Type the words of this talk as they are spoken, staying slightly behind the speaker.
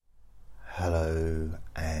Hello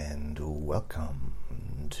and welcome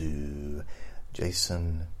to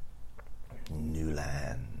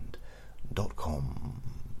jasonnewland.com,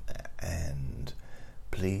 and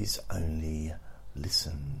please only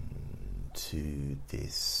listen to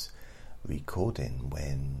this recording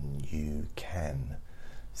when you can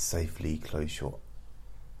safely close your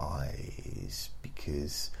eyes,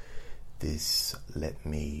 because this "let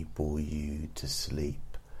me bore you to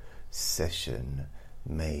sleep" session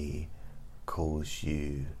may cause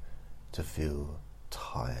you to feel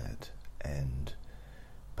tired and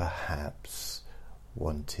perhaps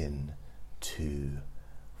wanting to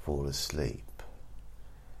fall asleep.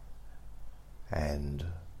 And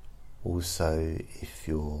also, if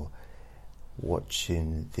you're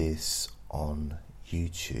watching this on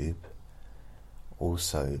YouTube,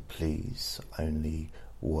 also please only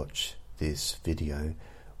watch this video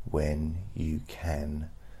when you can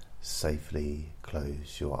safely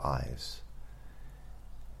close your eyes,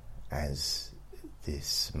 as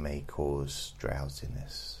this may cause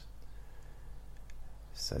drowsiness.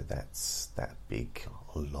 So that's that big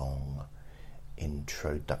long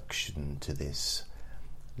introduction to this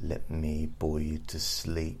 "Let Me Bore You to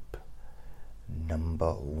Sleep"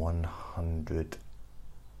 number 100.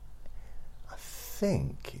 I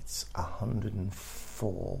think it's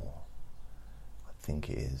 104. I think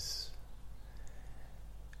it is.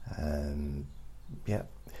 Yeah.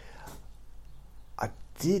 I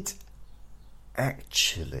did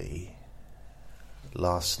actually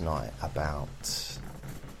last night about,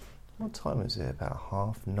 what time was it? About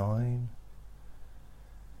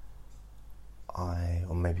 9:30.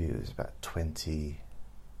 Or maybe it was about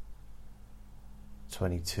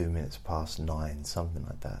 22 minutes past 9, something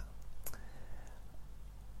like that.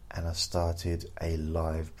 And I started a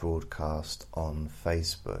live broadcast on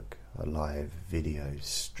Facebook, a live video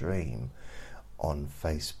stream on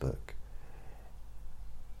Facebook.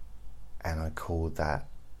 And I called that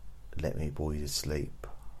 "Let Me Bore You to Sleep"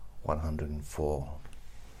 104,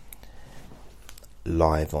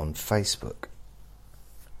 live on Facebook.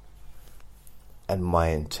 And my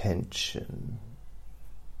intention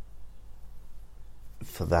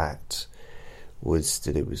for that was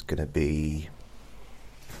that it was going to be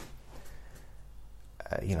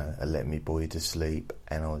a "Let Me Bore You to Sleep",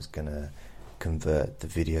 and I was going to convert the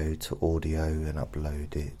video to audio and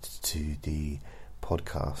upload it to the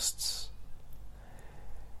podcasts.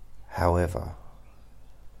 However,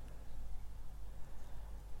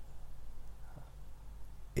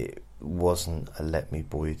 it wasn't a "Let Me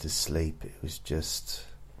Bore You to Sleep", it was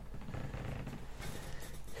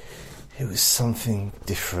something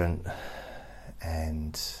different.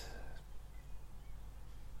 And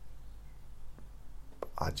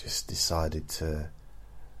I just decided to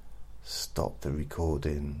stop the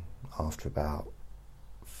recording after about,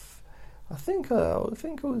 I think I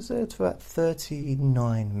was there for about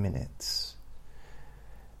 39 minutes,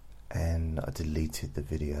 and I deleted the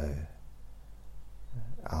video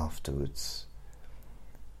afterwards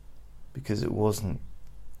because it wasn't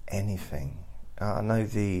anything. I know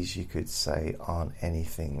these, you could say, aren't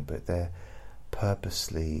anything, but they're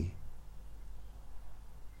purposely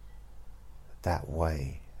that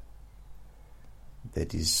way. They're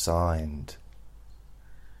designed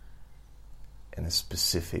in a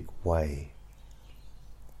specific way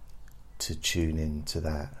to tune into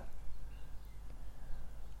that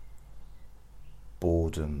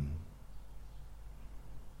boredom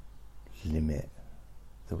limit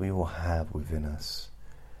that we all have within us,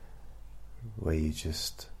 where you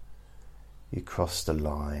cross the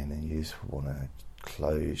line and you just want to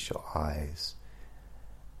close your eyes,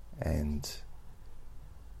 and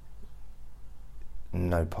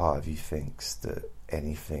no part of you thinks that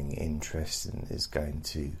anything interesting is going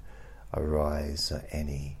to arise at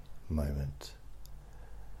any moment.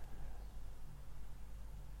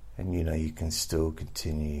 And you can still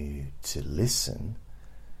continue to listen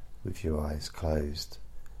with your eyes closed.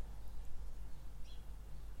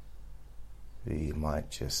 You might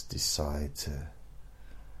just decide to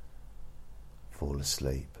fall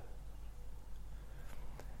asleep,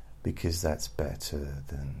 because that's better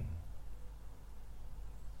than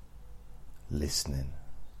listening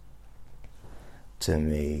to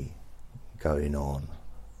me going on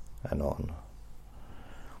and on.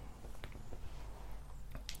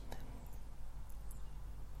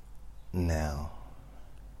 Now,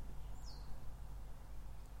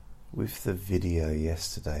 with the video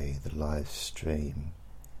yesterday, the live stream,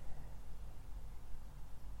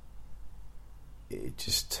 it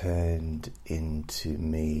just turned into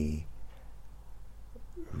me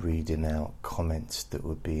reading out comments that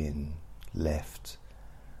were being left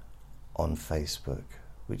on Facebook,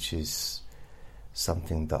 which is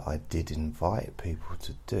something that I did invite people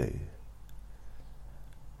to do.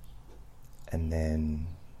 And then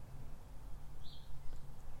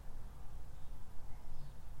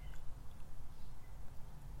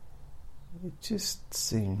it just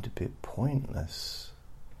seemed a bit pointless.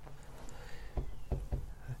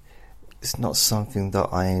 It's not something that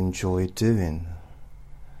I enjoy doing.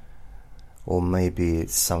 Or maybe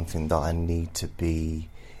it's something that I need to be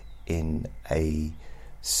in a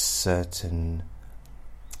certain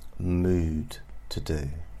mood to do.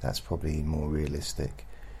 That's probably more realistic.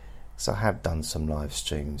 So I have done some live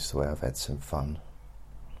streams where I've had some fun.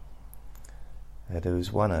 There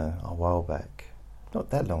was one a while back, not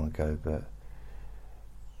that long ago, but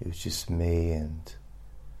it was just me and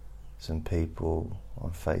some people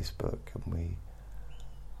on Facebook, and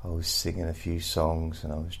I was singing a few songs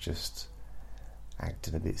and I was just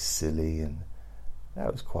acting a bit silly, and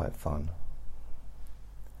that was quite fun.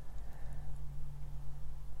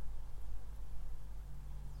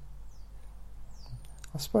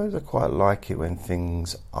 I suppose I quite like it when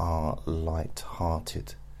things are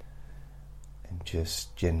light-hearted and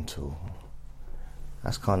just gentle.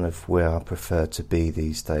 That's kind of where I prefer to be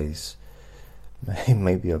these days.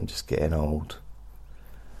 Maybe I'm just getting old,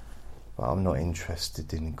 but I'm not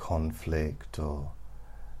interested in conflict or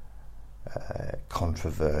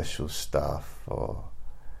controversial stuff, or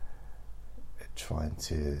trying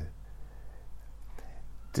to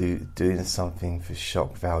doing something for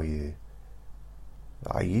shock value.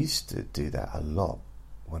 I used to do that a lot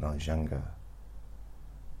when I was younger.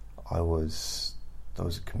 I was a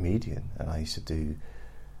comedian, and I used to do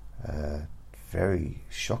very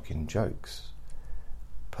shocking jokes,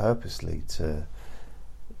 purposely to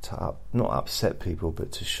not upset people,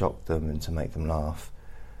 but to shock them and to make them laugh.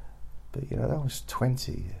 But that was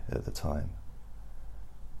 20 at the time.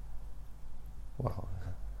 Well,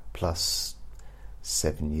 plus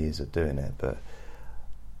 7 years of doing it. But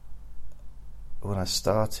when I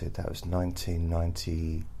started, that was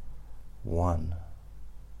 1991,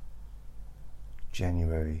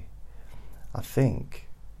 January. I think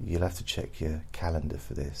you'll have to check your calendar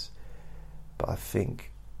for this, but I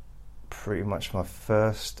think pretty much my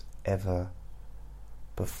first ever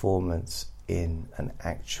performance in an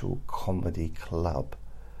actual comedy club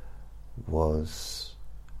was,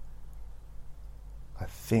 I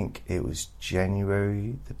think it was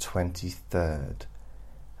January the 23rd,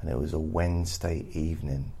 and it was a Wednesday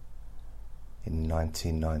evening in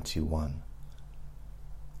 1991.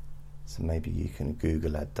 So maybe you can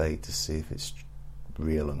Google that date to see if it's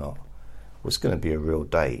real or not. Well, it's going to be a real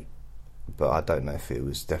date, but I don't know if it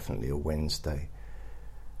was definitely a Wednesday.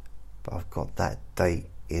 But I've got that date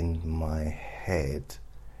in my head,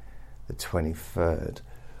 the 23rd,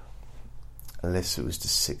 unless it was the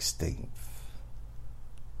 16th.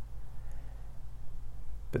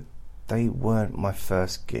 But they weren't my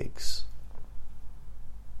first gigs,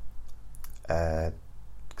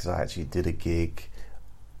 because I actually did a gig.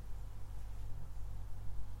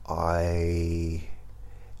 I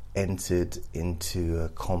entered into a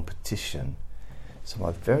competition. So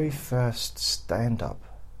my very first stand-up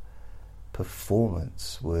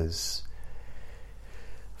performance was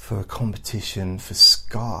for a competition for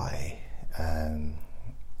Sky.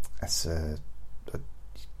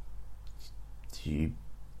 You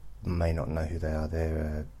may not know who they are.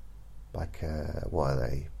 They're what are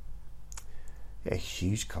they? A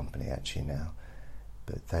huge company actually now,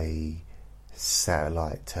 but they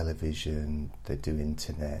satellite television, they do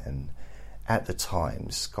internet, and at the time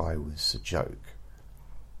Sky was a joke.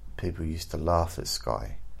 People used to laugh at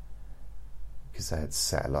Sky because they had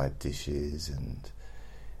satellite dishes, and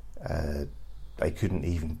they couldn't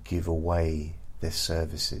even give away their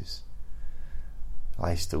services.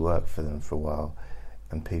 I used to work for them for a while,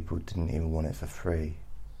 and people didn't even want it for free.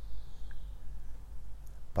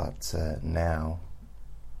 But now,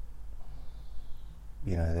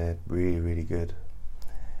 they're really, really good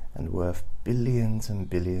and worth billions and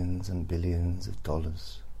billions and billions of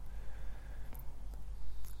dollars.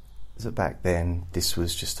 So back then, this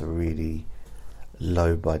was just a really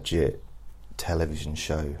low budget television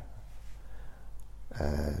show,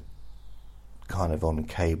 kind of on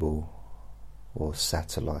cable or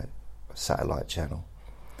satellite channel.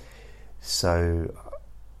 So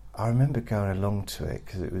I remember going along to it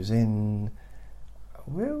because it was in,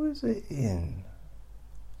 where was it in?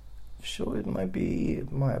 I'm sure it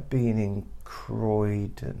might have been in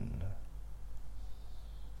Croydon,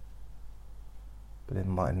 but it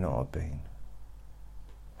might not have been.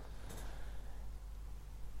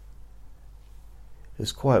 It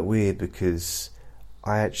was quite weird because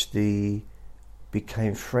I actually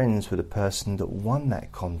became friends with the person that won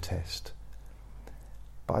that contest.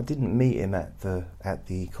 But I didn't meet him at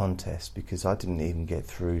the contest because I didn't even get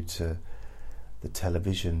through to the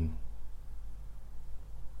television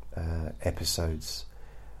episodes.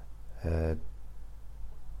 I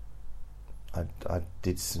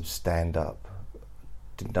did some stand-up,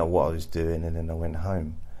 didn't know what I was doing, and then I went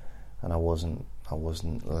home, and I wasn't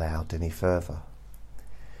allowed any further.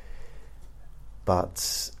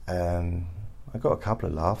 But I got a couple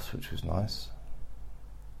of laughs, which was nice.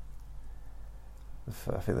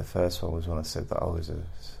 I think the first one was when I said that I was a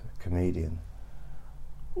comedian.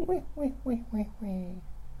 Got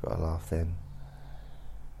a laugh then.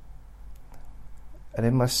 And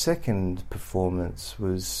then my second performance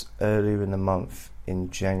was earlier in the month,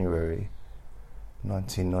 in January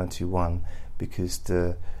 1991, because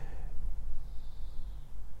the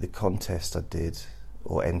contest I did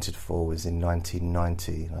or entered for was in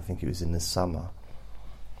 1990, and I think it was in the summer.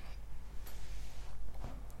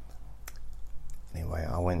 Anyway,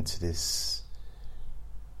 I went to this.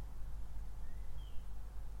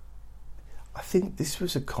 I think this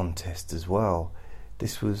was a contest as well.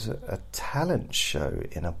 This was a talent show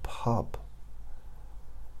in a pub.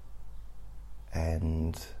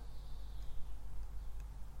 And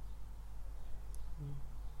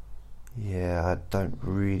yeah, I don't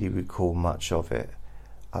really recall much of it,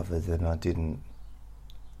 other than I didn't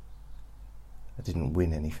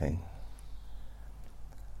win anything.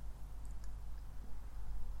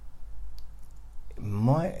 It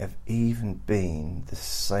might have even been the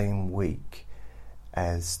same week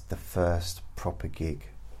as the first proper gig.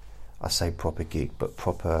 I say proper gig, but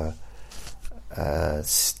proper the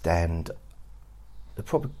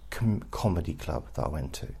proper comedy club that I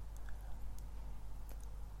went to.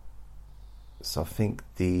 So I think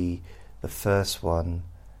the first one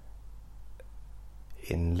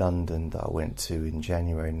in London that I went to in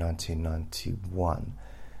January 1991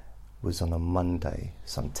 was on a Monday,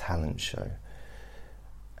 some talent show.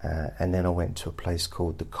 And then I went to a place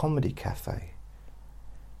called the Comedy Cafe,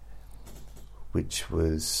 which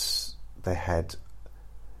was,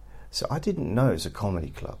 so I didn't know it was a comedy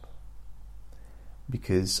club,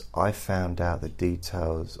 because I found out the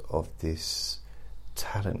details of this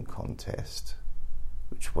talent contest,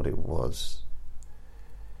 which what it was,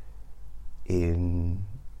 it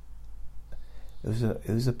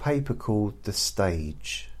was a paper called The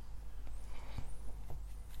Stage,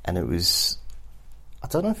 and it was, I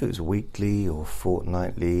don't know if it was weekly or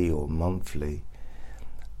fortnightly or monthly,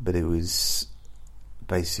 but it was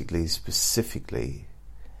basically specifically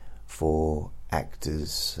for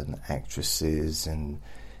actors and actresses and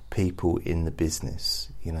people in the business,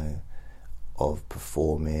 of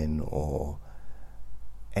performing or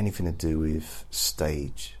anything to do with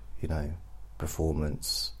stage,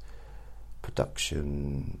 performance,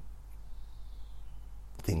 production,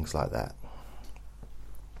 things like that.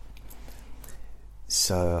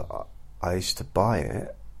 So I used to buy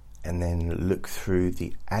it and then look through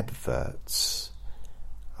the adverts.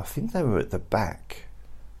 I think they were at the back.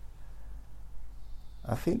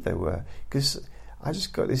 I think they were, because I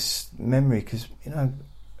just got this memory, because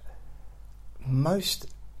most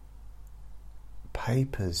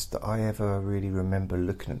papers that I ever really remember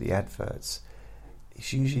looking at the adverts,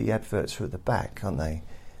 it's usually adverts are at the back, aren't they?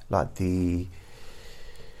 Like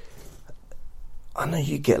I know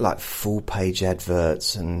you get like full page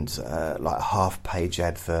adverts and like half page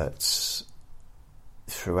adverts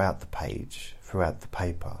throughout the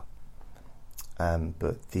paper,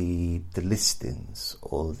 but the listings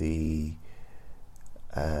or the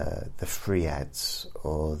free ads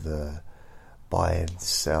or the buy and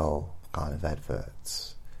sell kind of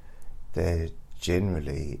adverts, they're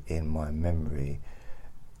generally, in my memory,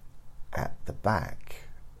 at the back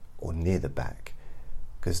or near the back,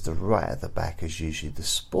 because the right at the back is usually the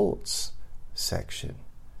sports section.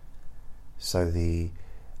 So the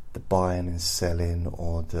buying and selling,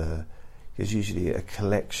 or there's usually a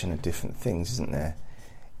collection of different things, isn't there,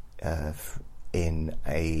 in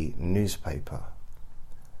a newspaper.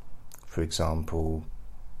 For example,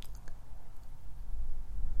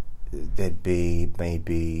 there'd be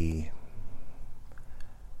maybe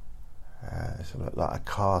sort of like a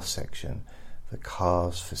car section, the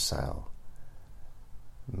cars for sale,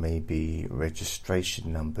 maybe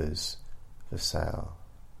registration numbers for sale.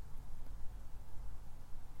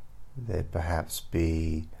 There'd perhaps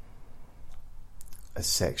be a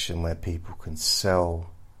section where people can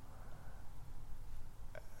sell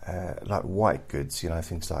like white goods,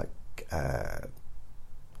 things like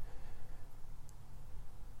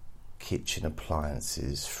kitchen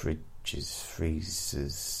appliances, fridges,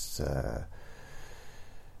 freezers,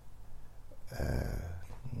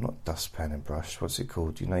 not dustpan and brush, what's it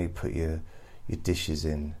called? You put your your dishes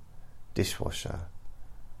in dishwasher,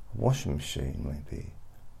 washing machine maybe,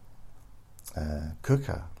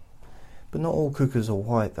 cooker. But not all cookers are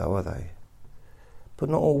white though, are they? But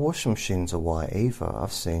not all washing machines are white either.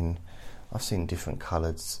 I've seen different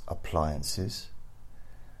coloured appliances.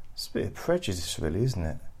 It's a bit of prejudice really, isn't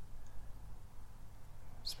it?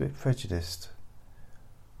 It's a bit prejudiced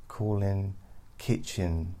calling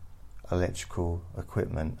kitchen electrical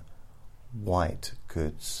equipment white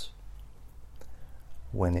goods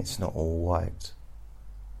when it's not all white.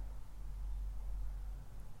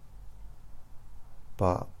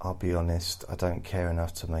 But I'll be honest, I don't care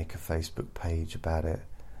enough to make a Facebook page about it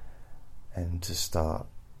and to start,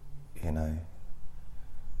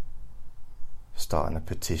 starting a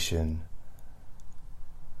petition,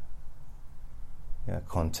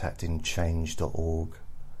 contacting change.org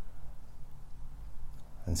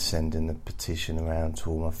and sending the petition around to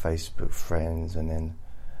all my Facebook friends, and then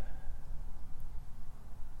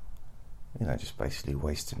just basically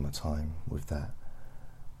wasting my time with that.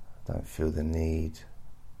 I don't feel the need.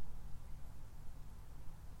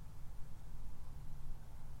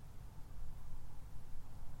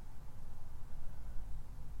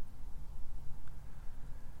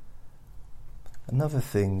 And other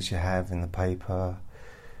things you have in the paper,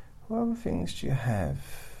 what other things do you have?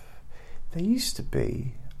 There used to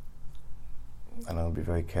be, and I'll be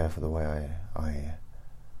very careful the way I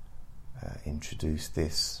introduce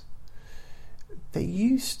this, there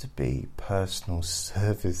used to be personal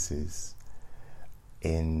services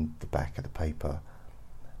in the back of the paper,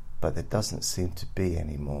 but there doesn't seem to be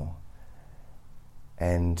anymore.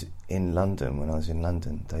 And in London, when I was in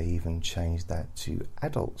London, they even changed that to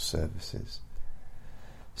adult services.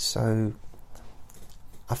 So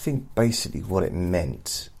I think basically what it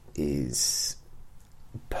meant is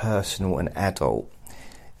personal and adult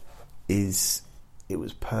is it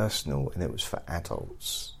was personal and it was for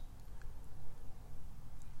adults.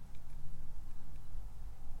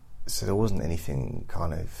 So there wasn't anything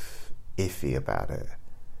kind of iffy about it,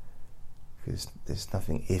 because there's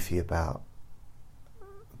nothing iffy about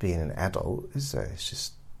being an adult, is there? It's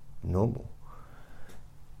just normal.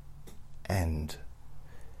 And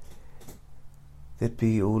there'd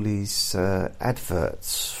be all these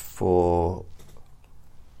adverts for...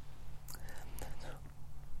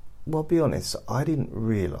 Well, I'll be honest, I didn't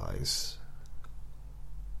realise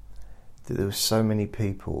that there were so many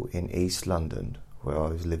people in East London, where I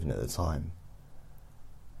was living at the time,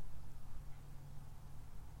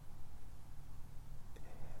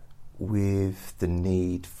 with the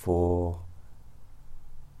need for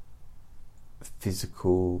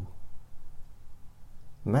physical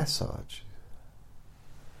massage.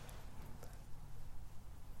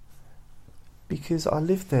 Because I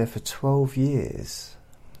lived there for 12 years,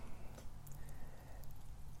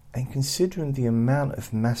 and considering the amount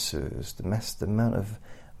of masseurs, the amount of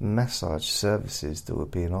massage services that were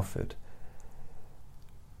being offered,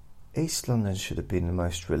 East London should have been the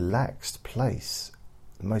most relaxed place,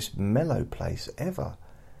 the most mellow place ever.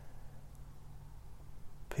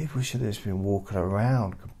 People should have just been walking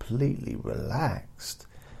around completely relaxed,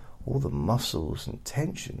 all the muscles and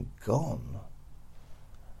tension gone.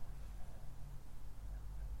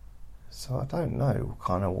 So I don't know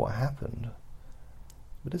kind of what happened,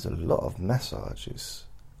 but there's a lot of massages,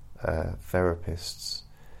 therapists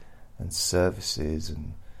and services,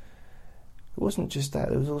 and it wasn't just that,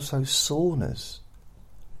 there was also saunas.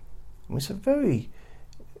 I mean, it's a very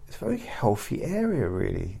healthy area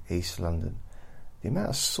really, East London. The amount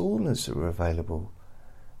of saunas that were available,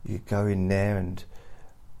 you go in there and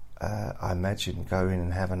I imagine go in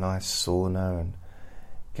and have a nice sauna and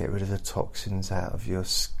get rid of the toxins out of your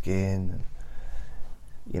skin,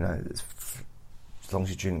 and as long as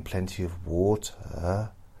you drink plenty of water,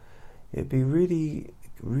 it'd be really,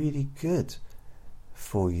 really good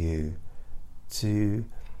for you to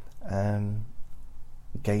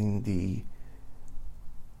gain the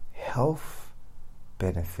health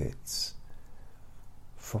benefits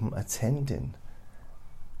from attending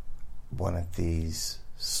one of these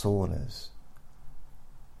saunas.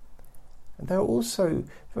 And they're also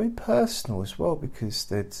very personal as well, because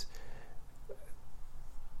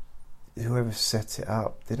whoever set it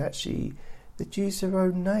up, they'd use their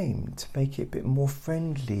own name to make it a bit more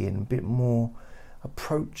friendly and a bit more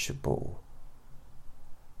approachable.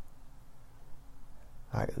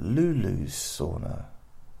 Like Lulu's sauna,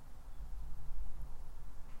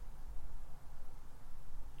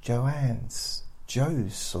 Joe's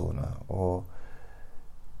sauna, or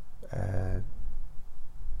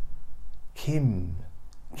Kim's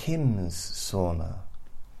sauna.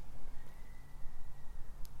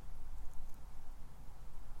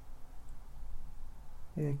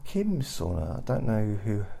 Yeah, Kim sauna. I don't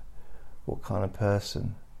know what kind of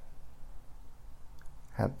person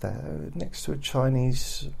had that next to a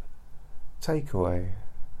Chinese takeaway.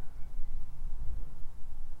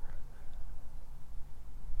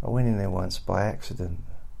 I went in there once by accident.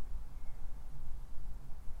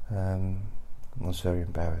 I was very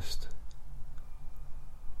embarrassed.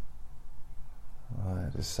 I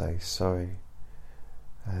had to say sorry.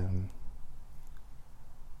 And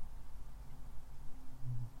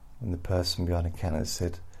the person behind the counter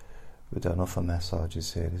said, "We don't offer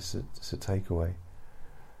massages here, this is a takeaway."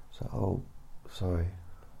 So, "Oh, sorry.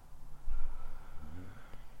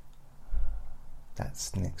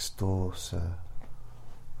 That's next door, sir."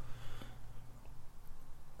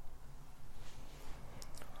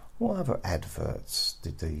 What other adverts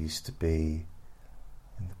did there used to be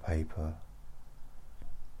in the paper?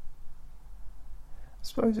 I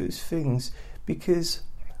suppose it was things, because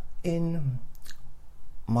in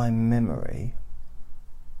my memory,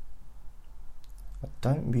 I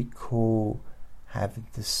don't recall having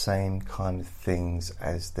the same kind of things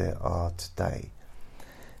as there are today.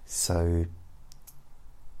 So,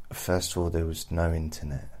 first of all, there was no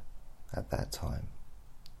internet at that time.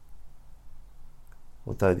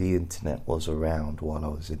 Although the internet was around while I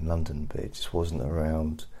was in London, but it just wasn't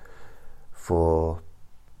around for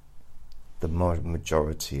the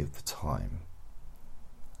majority of the time.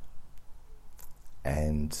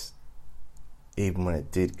 And even when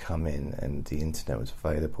it did come in and the internet was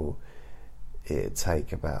available, it'd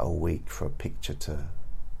take about a week for a picture to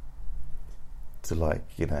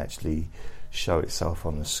actually show itself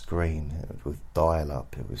on the screen. With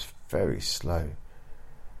dial-up, it was very slow.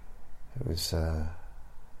 It was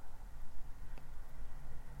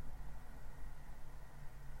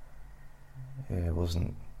it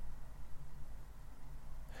wasn't.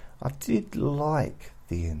 I did like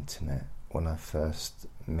the internet when I first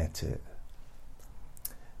met it,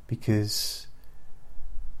 because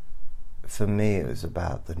for me it was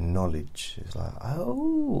about the knowledge. It's like,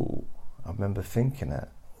 oh, I remember thinking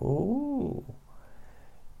that, oh,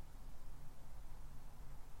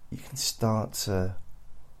 you can start to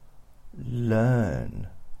learn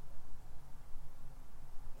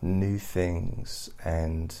new things.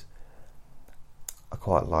 And I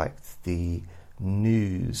quite liked the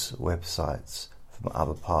news websites from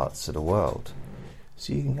other parts of the world,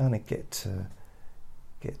 so you can kind of get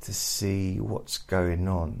to see what's going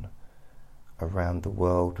on around the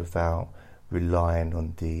world without relying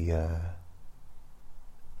on the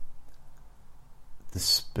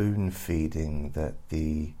spoon feeding that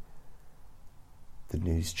the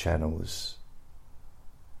news channels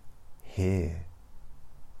here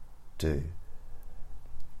do.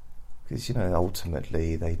 Because,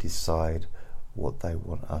 ultimately they decide what they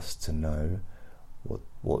want us to know,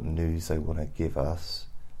 what news they want to give us,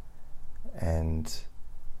 and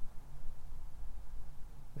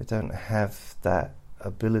they don't have that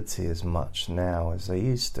ability as much now as they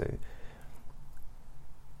used to,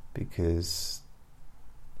 because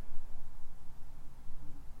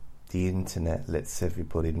the internet lets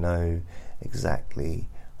everybody know exactly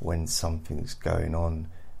when something's going on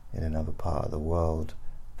in another part of the world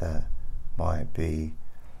that might be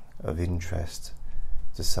of interest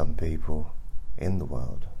to some people in the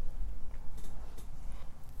world.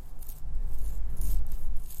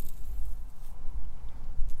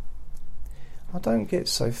 I don't get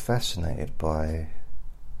so fascinated by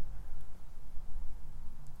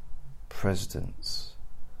presidents.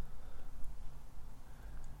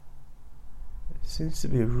 It seems to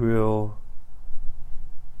be a real,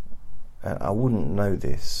 and I wouldn't know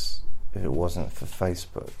this if it wasn't for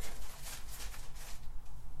Facebook.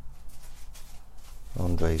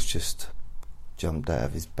 Andre's just jumped out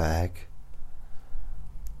of his bag.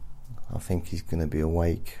 I think he's going to be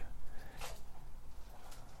awake.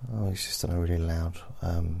 Oh, he's just done a really loud,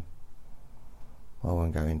 I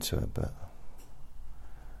won't go into it, but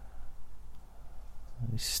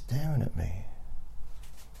he's staring at me.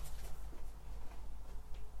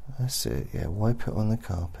 That's it, yeah, wipe it on the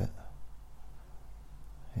carpet.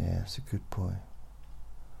 Yeah, that's a good boy.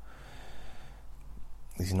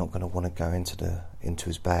 He's not going to want to go into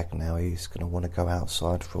his bag now. He's going to want to go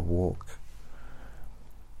outside for a walk.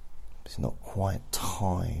 It's not quite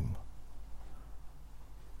time.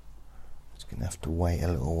 He's going to have to wait a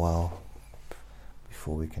little while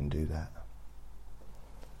before we can do that.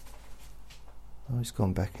 Oh, he's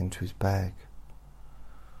gone back into his bag.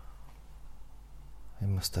 He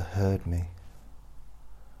must have heard me.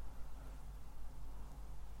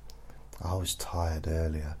 I was tired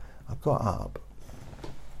earlier. I got up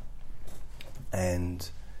and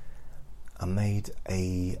I made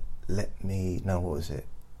a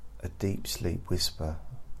a deep sleep whisper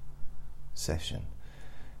session.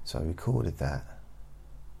 So I recorded that.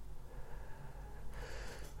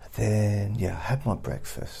 Then I had my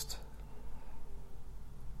breakfast,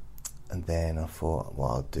 and then I thought what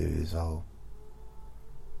I'll do is I'll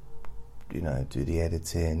do the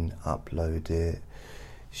editing, upload it,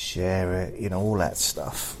 share it, all that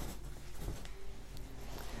stuff.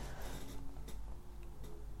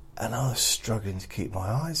 And I was struggling to keep my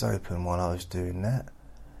eyes open while I was doing that.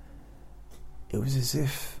 It was as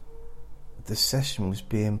if the session was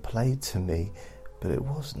being played to me, but it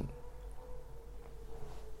wasn't.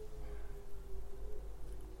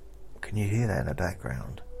 Can you hear that in the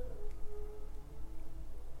background?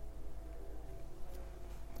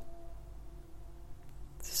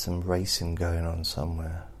 There's some racing going on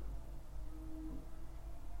somewhere.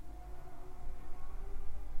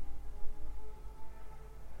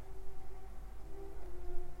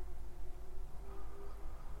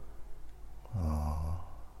 Oh,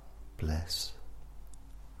 bless.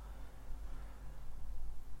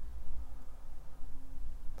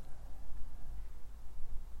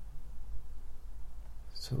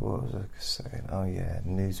 So what was I saying? Oh yeah,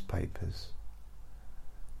 newspapers.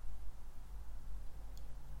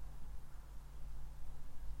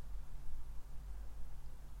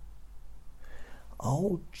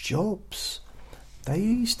 Old jobs. They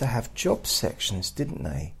used to have job sections, didn't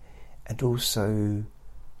they? And also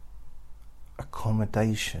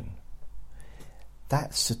accommodation.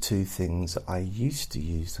 That's the two things that I used to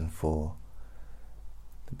use them for.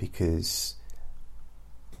 Because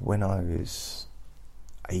when I was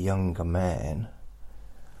a younger man,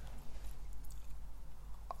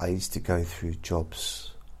 I used to go through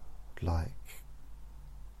jobs like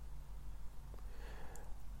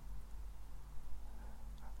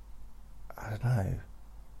I don't know,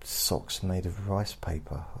 socks made of rice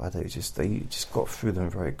paper. You just got through them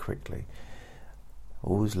very quickly.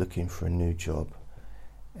 Always looking for a new job,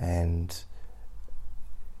 and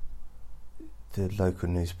the local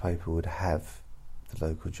newspaper would have the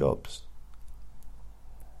local jobs.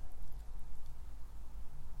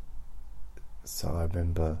 So I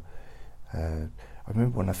remember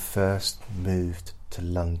when I first moved to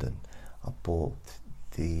London, I bought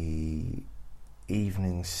the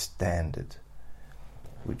Evening Standard,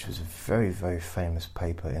 which was a very, very famous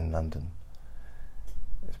paper in London.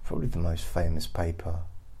 It's probably the most famous paper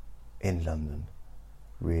in London,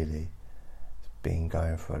 really. It's been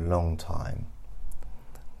going for a long time,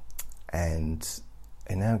 and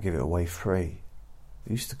they now give it away free.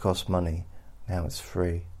 It used to cost money, now it's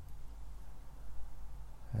free.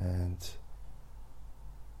 And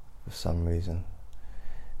for some reason,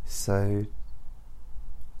 so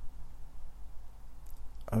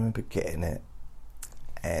I remember getting it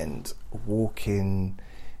and walking,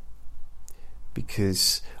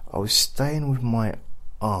 because I was staying with my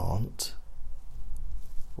aunt,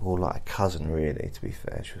 or like a cousin really, to be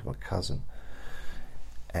fair. She was my cousin,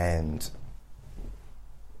 and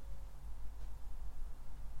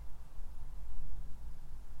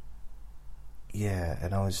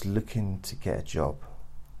and I was looking to get a job,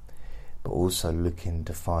 but also looking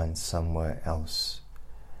to find somewhere else,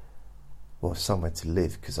 or somewhere to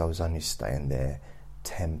live, because I was only staying there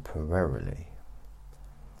temporarily.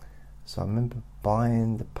 So I remember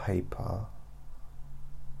buying the paper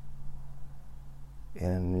in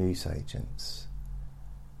a newsagent's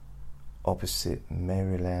opposite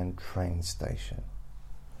Maryland train station,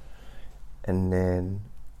 and then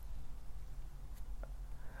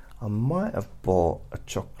I might have bought a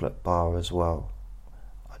chocolate bar as well.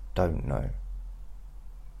 I don't know.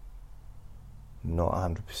 Not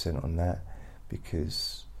 100% on that,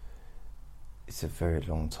 because it's a very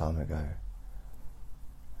long time ago.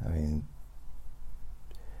 I mean,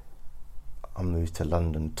 I moved to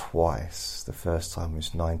London twice. The first time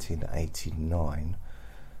was 1989.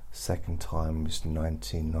 Second time was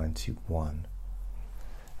 1991.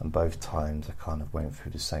 And both times I kind of went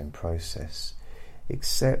through the same process.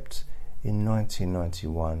 Except in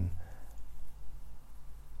 1991,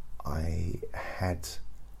 I had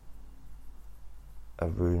a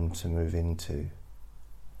room to move into,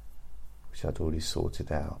 which I'd already sorted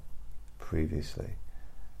out previously.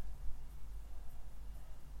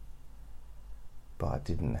 But I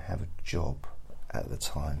didn't have a job at the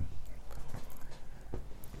time.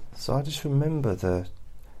 So I just remember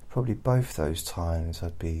probably both those times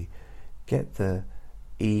I'd get the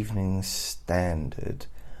Evening Standard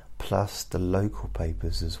plus the local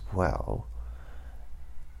papers as well,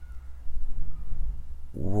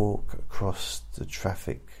 walk across the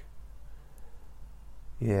traffic.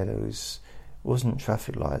 There wasn't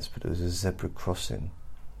traffic lights, but it was a zebra crossing,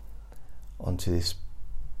 onto this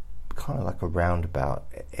kind of like a roundabout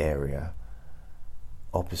area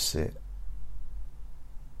opposite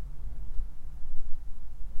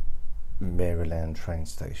Maryland train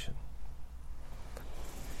station.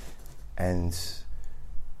 And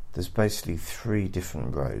there's basically 3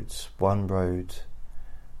 different roads. One road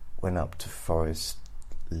went up to Forest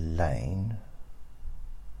Lane.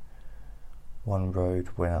 One road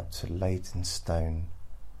went up to Leytonstone.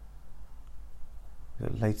 Is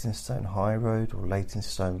it Leytonstone High Road or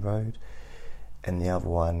Leytonstone Road? And the other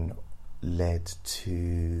one led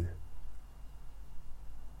to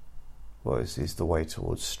is the way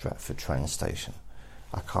towards Stratford train station.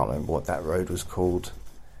 I can't remember what that road was called.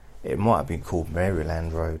 It might have been called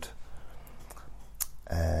Maryland Road.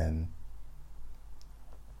 But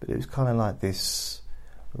it was kind of like this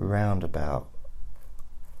roundabout,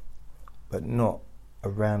 but not a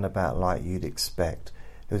roundabout like you'd expect.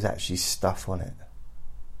 There was actually stuff on it.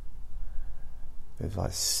 There was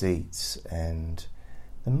like seats, and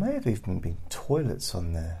there may have even been toilets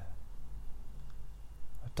on there.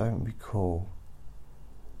 I don't recall,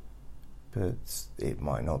 but it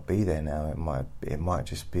might not be there now. It might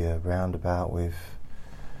just be a roundabout with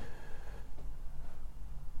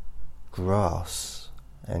grass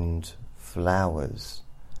and flowers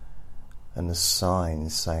and the sign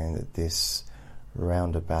saying that this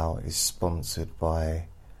roundabout is sponsored by,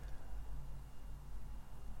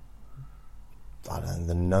 I don't know,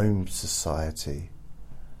 the Gnome Society,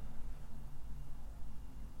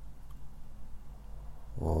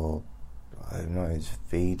 or I don't know, it's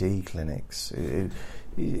VD clinics.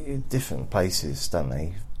 Different places, don't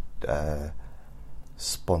they,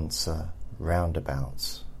 sponsor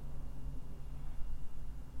roundabouts.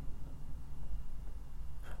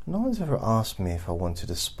 No one's ever asked me if I wanted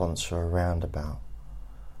to sponsor a roundabout.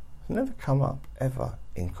 It's never come up ever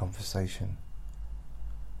in conversation.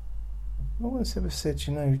 No one's ever said,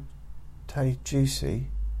 you know, Tay Juicy.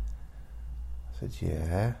 I said,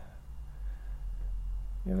 yeah.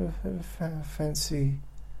 You ever fancy,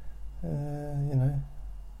 you know?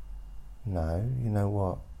 No, you know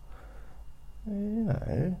what? You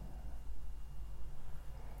know.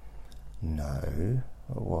 No.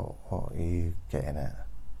 What are you getting at?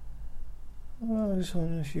 Well, I just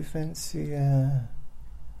wonder if you fancy, you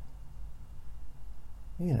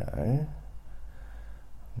know.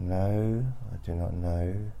 No, I do not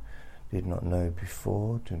know. Did not know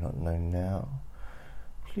before, do not know now.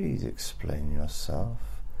 Please explain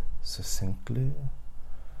yourself succinctly.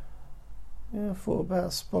 Yeah, I thought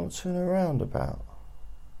about sponsoring a roundabout.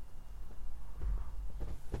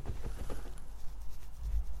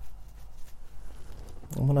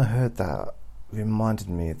 And when I heard that, it reminded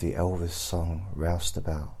me of the Elvis song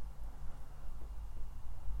Roustabout,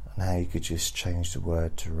 and how you could just change the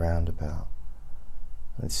word to roundabout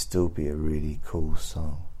and it'd still be a really cool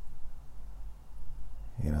song.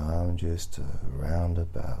 You know, I'm just a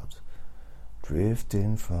roundabout,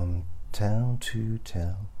 drifting from town to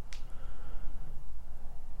town.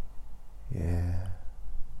 Yeah.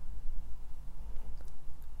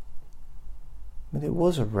 I mean, it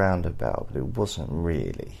was a roundabout, but it wasn't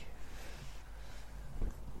really.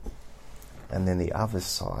 And then the other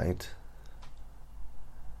side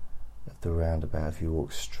of the roundabout, if you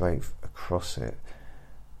walk straight across it,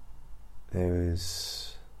 there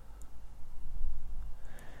was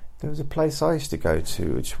a place I used to go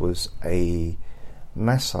to, which was a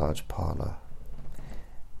massage parlour.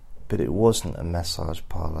 But it wasn't a massage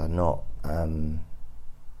parlour,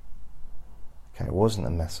 it wasn't a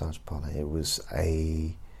massage parlour, it was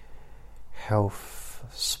a health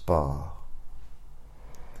spa.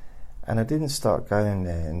 And I didn't start going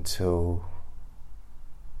there until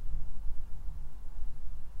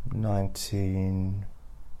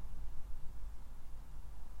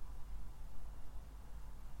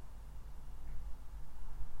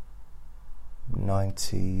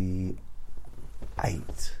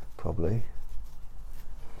probably.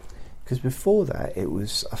 Because before that,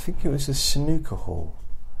 I think it was a snooker hall,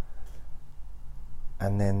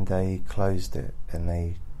 and then they closed it and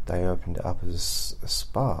they opened it up as a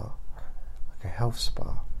spa, like a health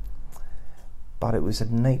spa. But it was a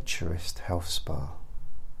naturist health spa,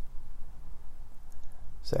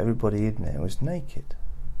 so everybody in there was naked,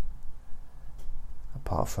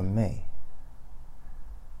 apart from me.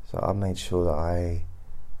 So I made sure that I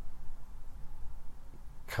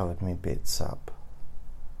covered my bits up.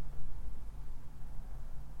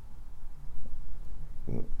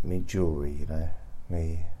 Me jewellery, you know,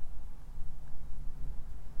 me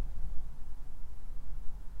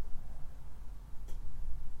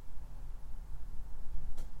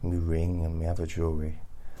ring and my other jewellery.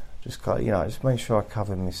 Just make sure I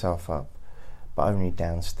covered myself up but only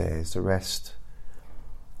downstairs. The rest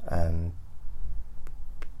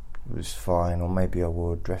was fine, or maybe I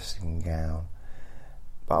wore a dressing gown.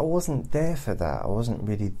 But I wasn't there for that. I wasn't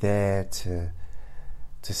really there to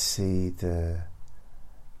see the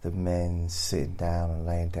men sitting down and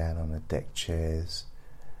laying down on the deck chairs,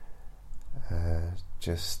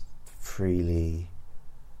 just freely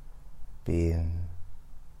being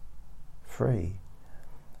free.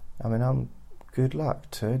 I mean, I'm good luck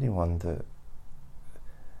to anyone that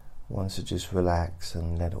wants to just relax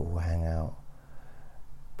and let it all hang out.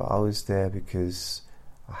 But I was there because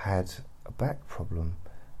I had a back problem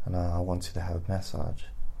and I wanted to have a massage.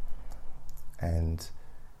 And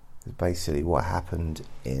basically what happened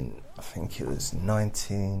in, I think it was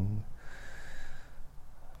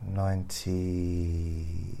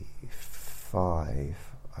 1995,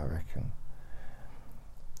 I reckon.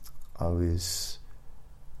 There was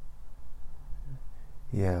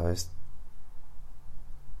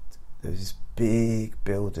this big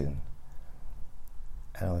building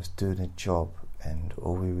and I was doing a job, and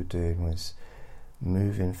all we were doing was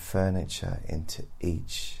moving furniture into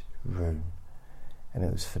each room, and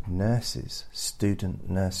it was for nurses, student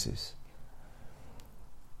nurses,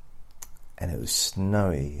 and it was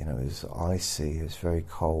snowy and it was icy, it was very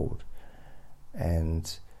cold,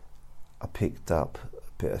 and I picked up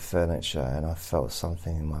a bit of furniture and I felt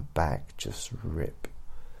something in my back just rip,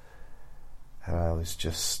 and I was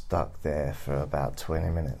just stuck there for about 20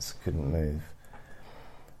 minutes, couldn't move.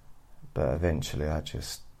 But eventually I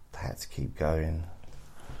just had to keep going,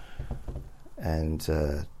 and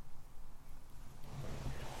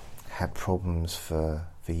had problems for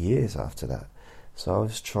years after that. So I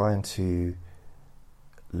was trying to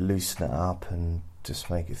loosen it up and just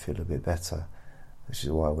make it feel a bit better, which is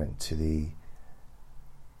why I went to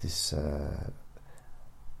this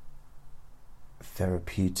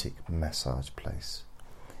therapeutic massage place,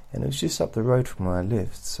 and it was just up the road from where I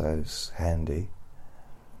lived, so it was handy.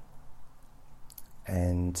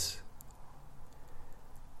 And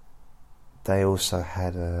they also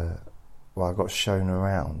had I got shown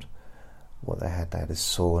around what they had. They had a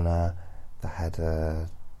sauna, they had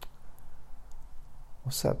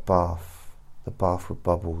what's that bath? The bath with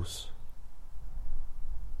bubbles.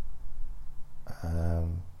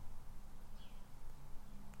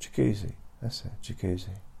 Jacuzzi, that's it,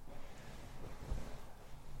 jacuzzi.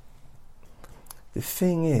 The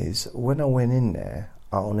thing is, when I went in there,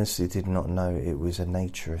 I honestly did not know it was a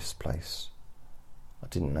naturist place. I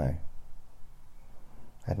didn't know.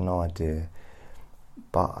 I had no idea.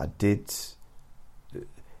 But I did,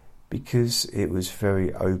 because it was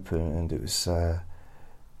very open, and it was, I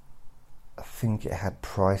think it had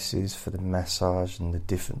prices for the massage and the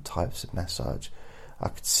different types of massage. I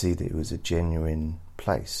could see that it was a genuine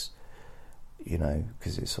place, you know,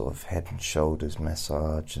 because it's sort of head and shoulders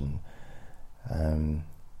massage and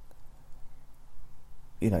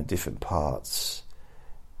you know, different parts,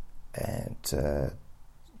 and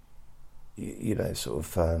you know, sort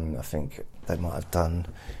of I think they might have done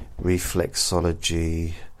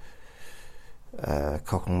reflexology,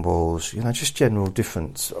 cock and balls, you know, just general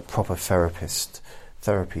different proper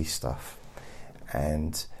therapy stuff.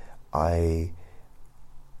 And I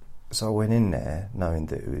went in there knowing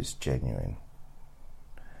that it was genuine.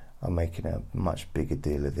 I'm making a much bigger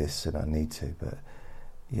deal of this than I need to, but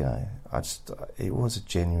you know, it was a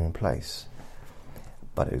genuine place,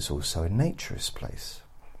 but it was also a naturist place.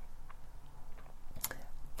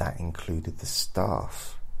 That included the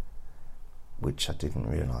staff, which I didn't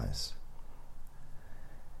realise.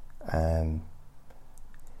 And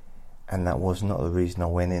that was not the reason I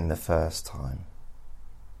went in the first time.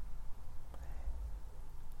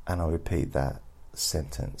 And I repeat that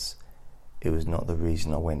sentence. It was not the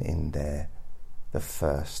reason I went in there the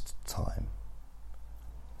first time.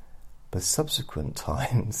 But subsequent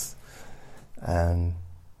times,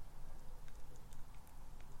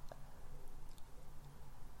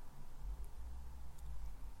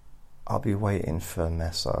 I'll be waiting for a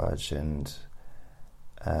massage, and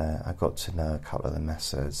I got to know a couple of the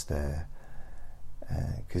masseurs there,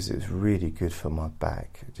 because it was really good for my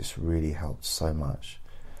back. It just really helped so much.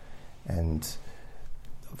 And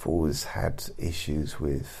I've always had issues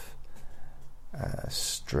with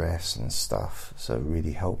stress and stuff, so it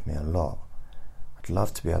really helped me a lot. I'd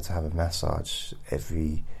love to be able to have a massage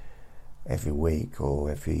every week,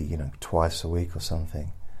 or twice a week or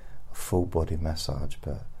something, a full body massage,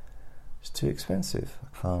 but it's too expensive. I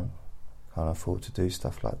can't afford to do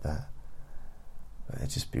stuff like that. But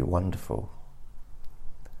it'd just be wonderful,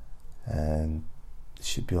 and it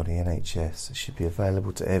should be on the NHS. It should be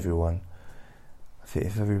available to everyone. I think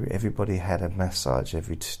if everybody had a massage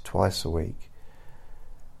twice a week,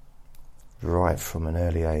 right from an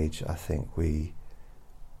early age, I think we'd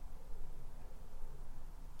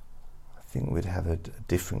have a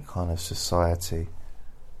different kind of society,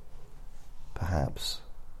 perhaps.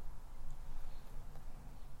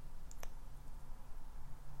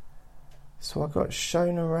 So I got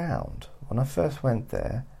shown around. When I first went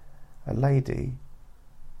there, a lady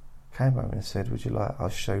came over and said, "Would you like? I'll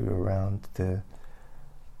show you around the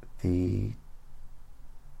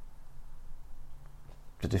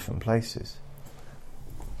different places.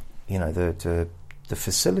 You know, the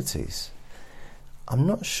facilities." I'm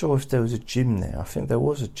not sure if there was a gym there. I think there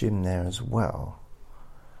was a gym there as well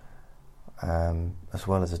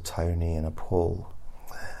as a Tony and a Paul.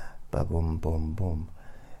 Ba boom boom boom.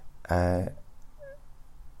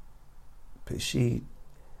 But she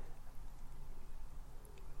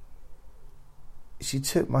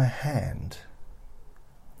took my hand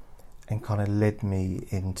and kind of led me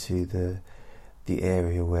into the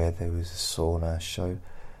area where there was a sauna show.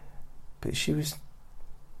 But she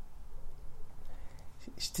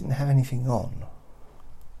didn't have anything on,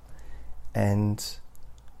 and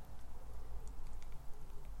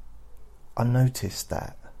I noticed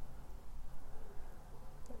that.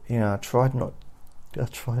 You know, I tried not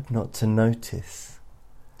to notice,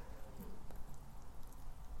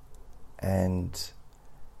 and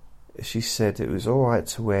she said it was all right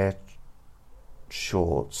to wear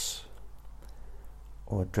shorts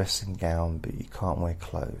or a dressing gown, but you can't wear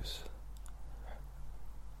clothes.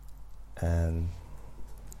 And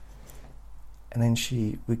then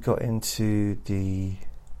we got into the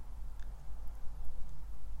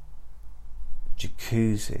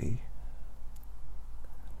jacuzzi,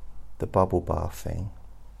 the bubble bath thing,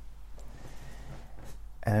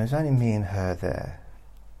 and it was only me and her there.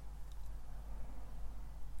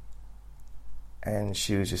 And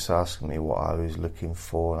she was just asking me what I was looking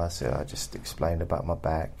for, and I said I just explained about my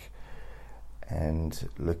back and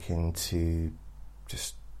looking to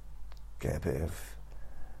just get a bit of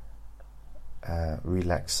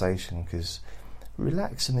relaxation, because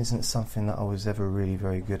relaxing isn't something that I was ever really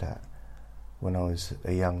very good at when I was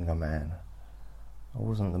a younger man. I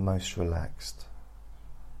wasn't the most relaxed.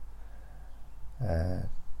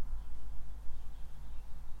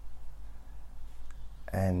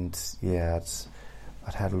 And yeah,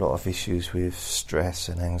 I'd had a lot of issues with stress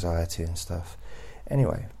and anxiety and stuff.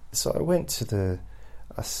 Anyway, so I went to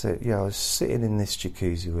I was sitting in this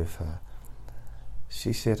jacuzzi with her.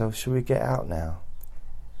 She said, "Oh, should we get out now?"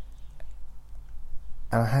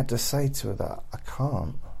 And I had to say to her that I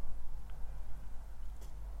can't.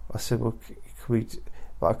 I said, "Well,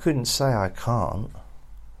 but I couldn't say I can't."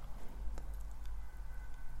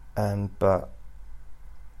 But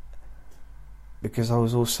because I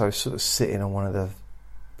was also sort of sitting on one of the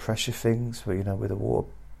pressure things where, you know, where the water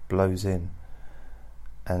blows in,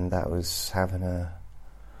 and that was having an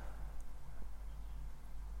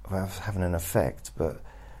effect, but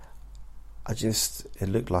it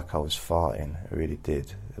looked like I was farting. It really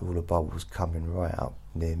did. All the bubbles coming right up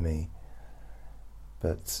near me.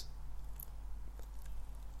 But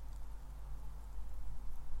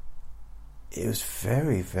it was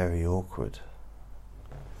very, very awkward.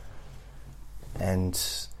 And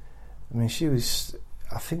I mean, I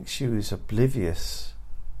think she was oblivious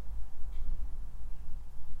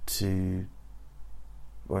to,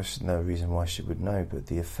 well, there's no reason why she would know, but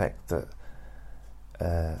the effect that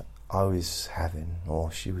I was having,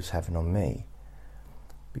 or she was having on me,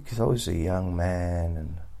 because I was a young man,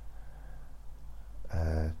 and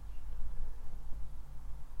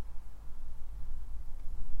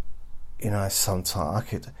you know,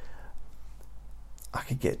 sometimes I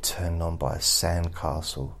could get turned on by a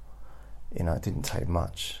sandcastle. You know, it didn't take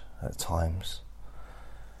much at times.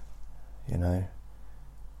 You know,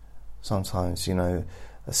 sometimes, you know,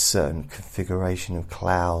 a certain configuration of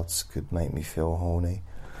clouds could make me feel horny.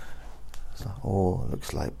 It's like, oh, it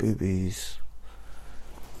looks like boobies.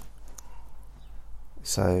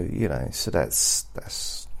 So, you know, so that's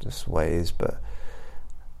just the way it is,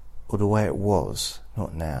 or the way it was,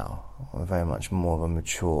 not now. I'm very much more of a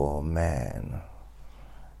mature man-ish.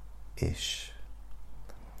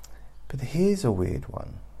 But here's a weird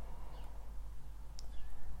one.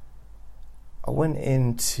 I went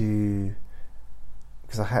into,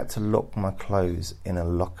 because I had to lock my clothes in a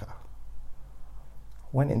locker. I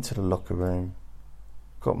went into the locker room,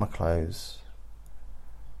 got my clothes,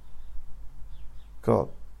 got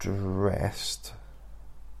dressed,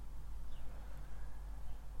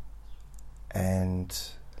 and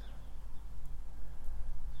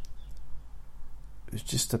was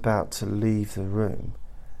just about to leave the room,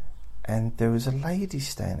 and there was a lady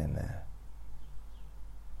standing there.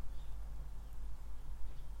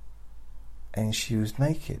 and she was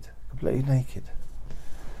naked, completely naked.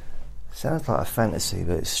 Sounds like a fantasy,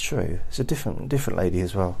 but it's true. It's a different lady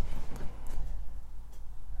as well.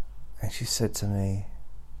 And she said to me,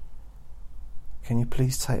 "Can you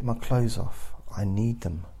please take my clothes off? I need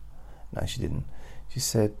them." No, she didn't. She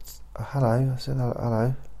said, "Oh, hello." I said,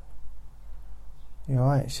 "Hello. You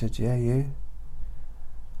alright?" She said, "Yeah, you?"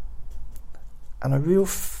 And I really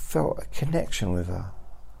felt a connection with her.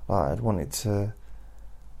 Like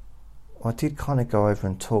I did kind of go over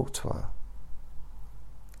and talk to her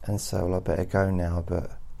and say, "Well, I better go now."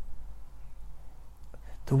 But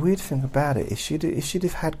the weird thing about it, if she'd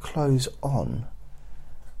have had clothes on,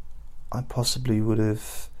 I possibly would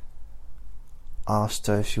have asked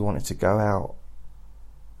her if she wanted to go out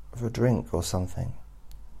for a drink or something.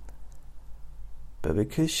 But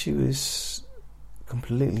because she was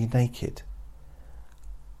completely naked,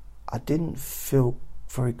 I didn't feel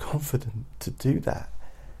very confident to do that.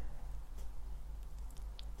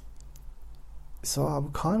 So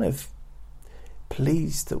I'm kind of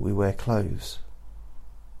pleased that we wear clothes.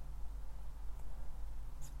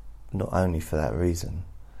 Not only for that reason,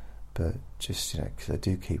 but just, because they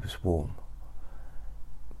do keep us warm.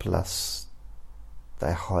 Plus,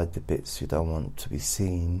 they hide the bits you don't want to be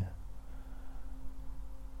seen.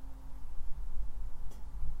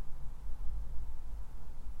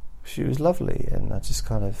 She was lovely, and I just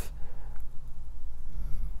kind of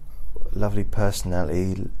lovely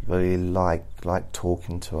personality, really like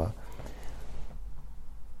talking to her.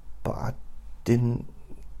 But I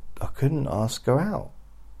couldn't ask her out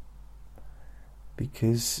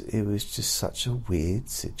because it was just such a weird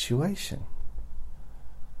situation.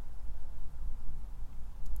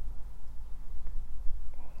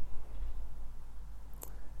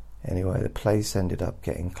 Anyway, the place ended up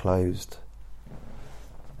getting closed.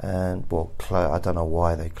 And I don't know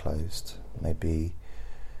why they closed. Maybe,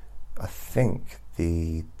 I think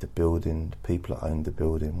the building, the people that owned the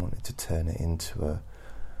building wanted to turn it into a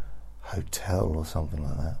hotel or something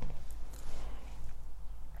like that.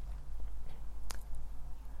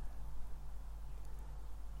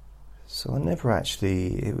 So I never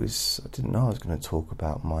actually, I didn't know I was going to talk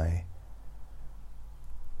about my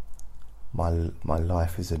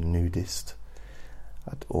life as a nudist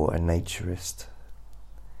or a naturist.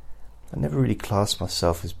 I never really classed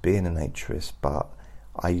myself as being a naturist, but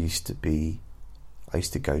I used to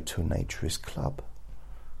go to a naturist club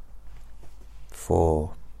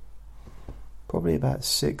for probably about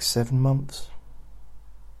 6-7 months.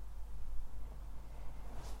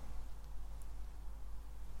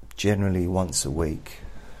 Generally once a week,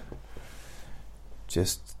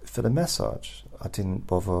 just for the massage. I didn't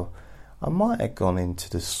bother. I might have gone into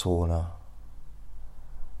the sauna,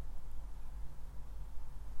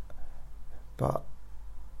 but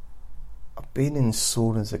I've been in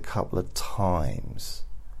saunas a couple of times,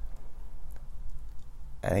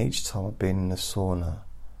 and each time I've been in the sauna,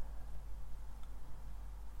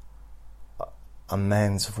 a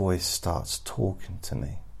man's voice starts talking to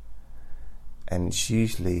me, and it's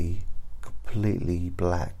usually completely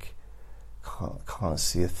black. Can't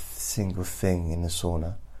see a single thing in the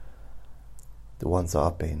sauna, the ones that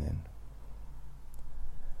I've been in,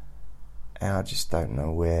 and I just don't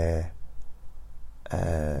know where.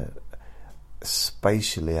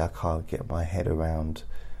 Spatially, I can't get my head around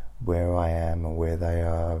where I am and where they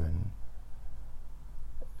are, and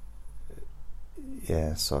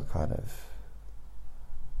so I kind of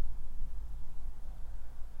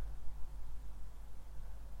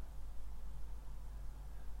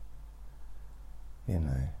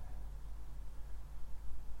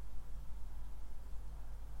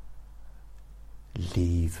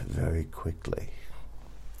leave very quickly.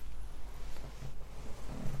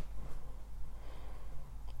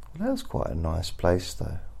 Well, that was quite a nice place,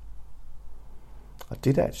 though. I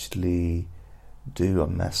did actually do a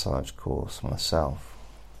massage course myself.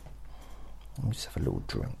 Let me just have a little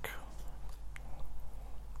drink.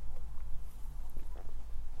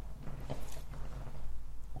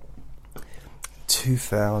 In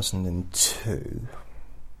 2002,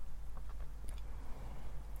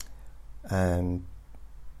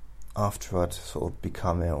 after I'd sort of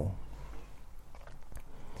become ill,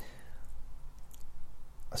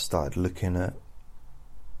 I started looking at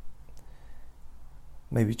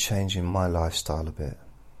maybe changing my lifestyle a bit,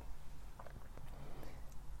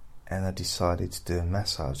 and I decided to do a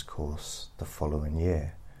massage course the following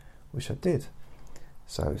year, which I did.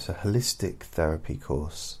 So it's a holistic therapy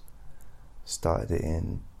course. Started it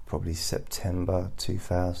in probably September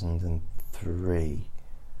 2003,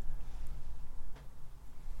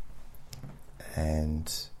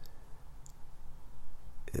 and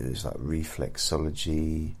it was like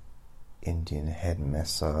reflexology, Indian head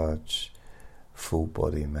massage, full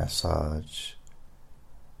body massage,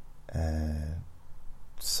 and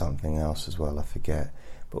something else as well, I forget,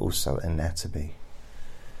 but also anatomy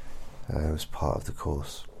was part of the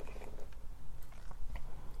course.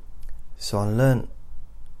 So I learnt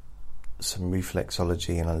some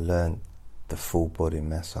reflexology, and I learnt the full body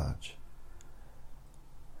massage,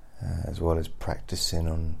 as well as practicing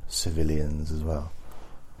on civilians as well.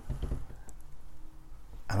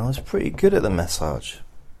 And I was pretty good at the massage.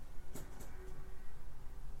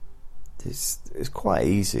 It's quite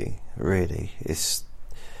easy, really. It's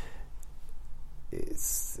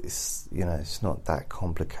it's not that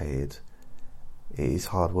complicated. It is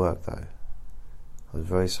hard work though. I was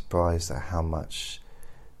very surprised at how much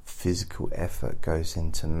physical effort goes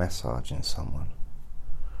into massaging someone.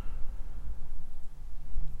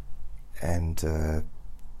 And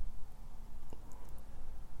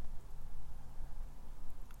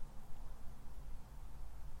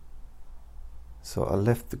so I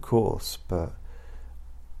left the course, but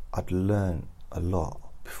I'd learned a lot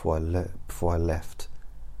before I left.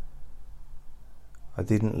 I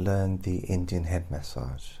didn't learn the Indian head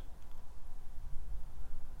massage,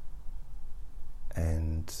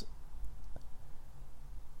 and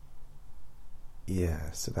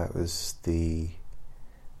so that was and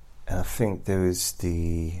I think there was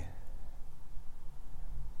the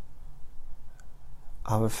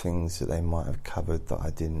other things that they might have covered that I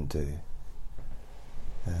didn't do,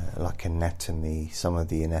 like anatomy, some of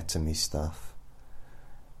the anatomy stuff.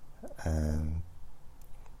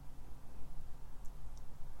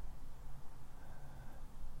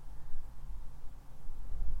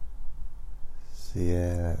 So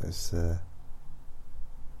that was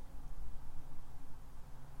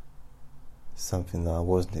something that I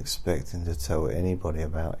wasn't expecting to tell anybody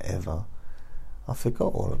about ever. I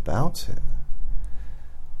forgot all about it.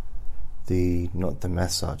 Not the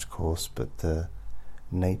massage course, but the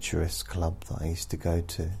naturist club that I used to go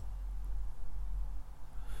to.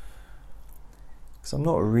 Because I'm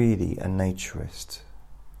not really a naturist.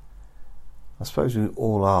 I suppose we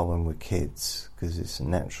all are when we're kids, because it's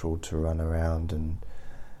natural to run around, and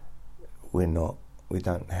we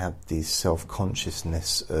don't have the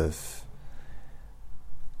self-consciousness of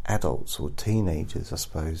adults or teenagers, I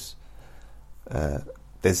suppose.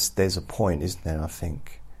 There's a point, isn't there, I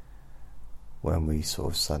think, when we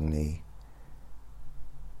sort of suddenly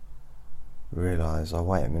realise, oh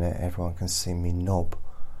wait a minute, everyone can see me knob.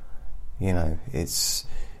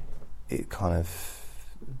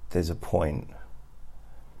 There's a point,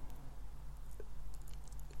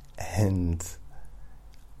 and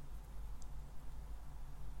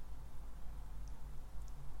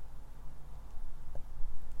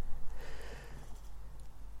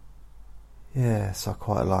so I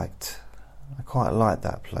quite liked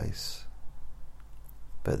that place,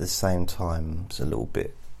 but at the same time I was a little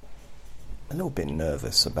bit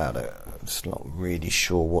nervous about it. I'm just not really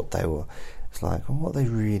sure what they were. It's like, what are they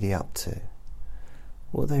really up to?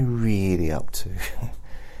 What are they really up to?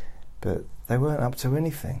 But they weren't up to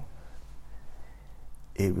anything.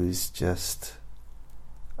 It was just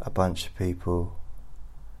a bunch of people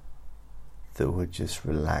that were just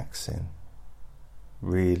relaxing,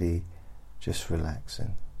 really just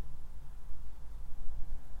relaxing.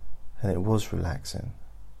 And it was relaxing.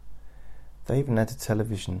 They even had a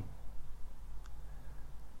television.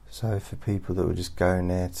 So for people that were just going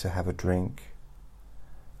there to have a drink,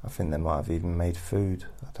 I think they might have even made food,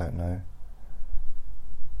 I don't know.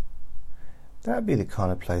 That would be the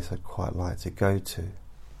kind of place I'd quite like to go to.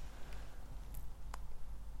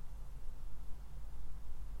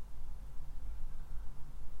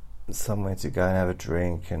 Somewhere to go and have a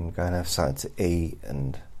drink and go and have something to eat,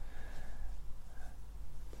 and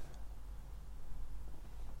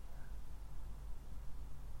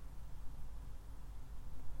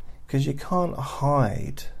because you can't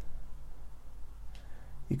hide.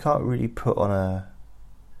 You can't really put on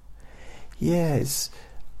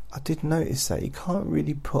I did notice that. You can't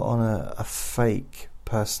really put on a fake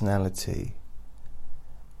personality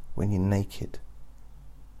when you're naked.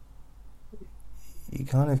 You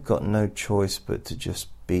kind of got no choice but to just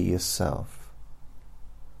be yourself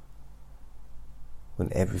when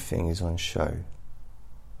everything is on show.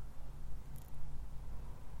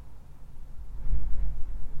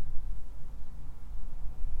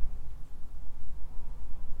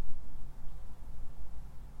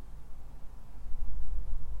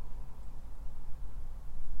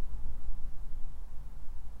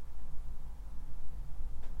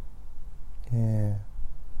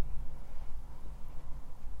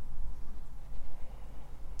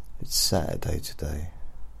 It's Saturday today.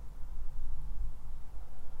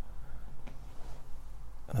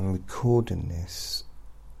 I'm recording this.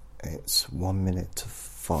 It's 1 minute to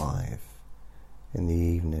 5 in the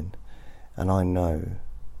evening, and I know,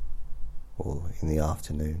 or in the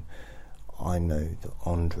afternoon, I know that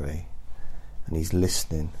Andre, and he's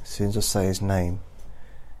listening. As soon as I say his name,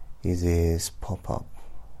 his ears pop up,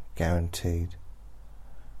 guaranteed.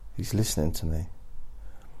 He's listening to me.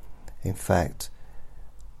 In fact,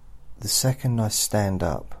 the second I stand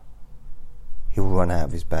up, he'll run out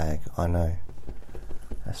of his bag. I know.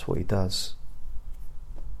 That's what he does.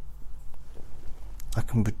 I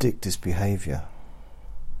can predict his behaviour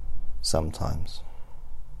sometimes,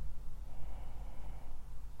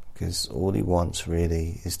 because all he wants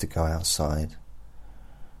really is to go outside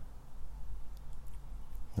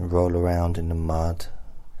and roll around in the mud,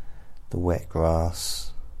 the wet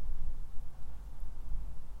grass,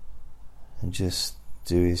 and just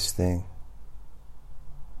do his thing.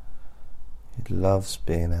 He loves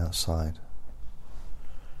being outside,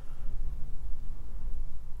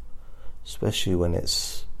 especially when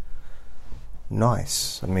it's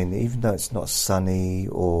nice. I mean, even though it's not sunny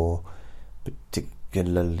or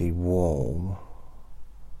particularly warm,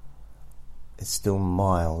 it's still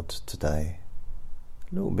mild today.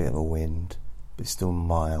 A little bit of a wind, but it's still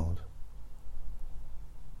mild.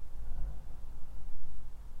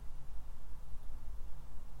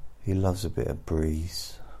 He loves a bit of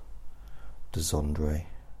breeze, does Andre.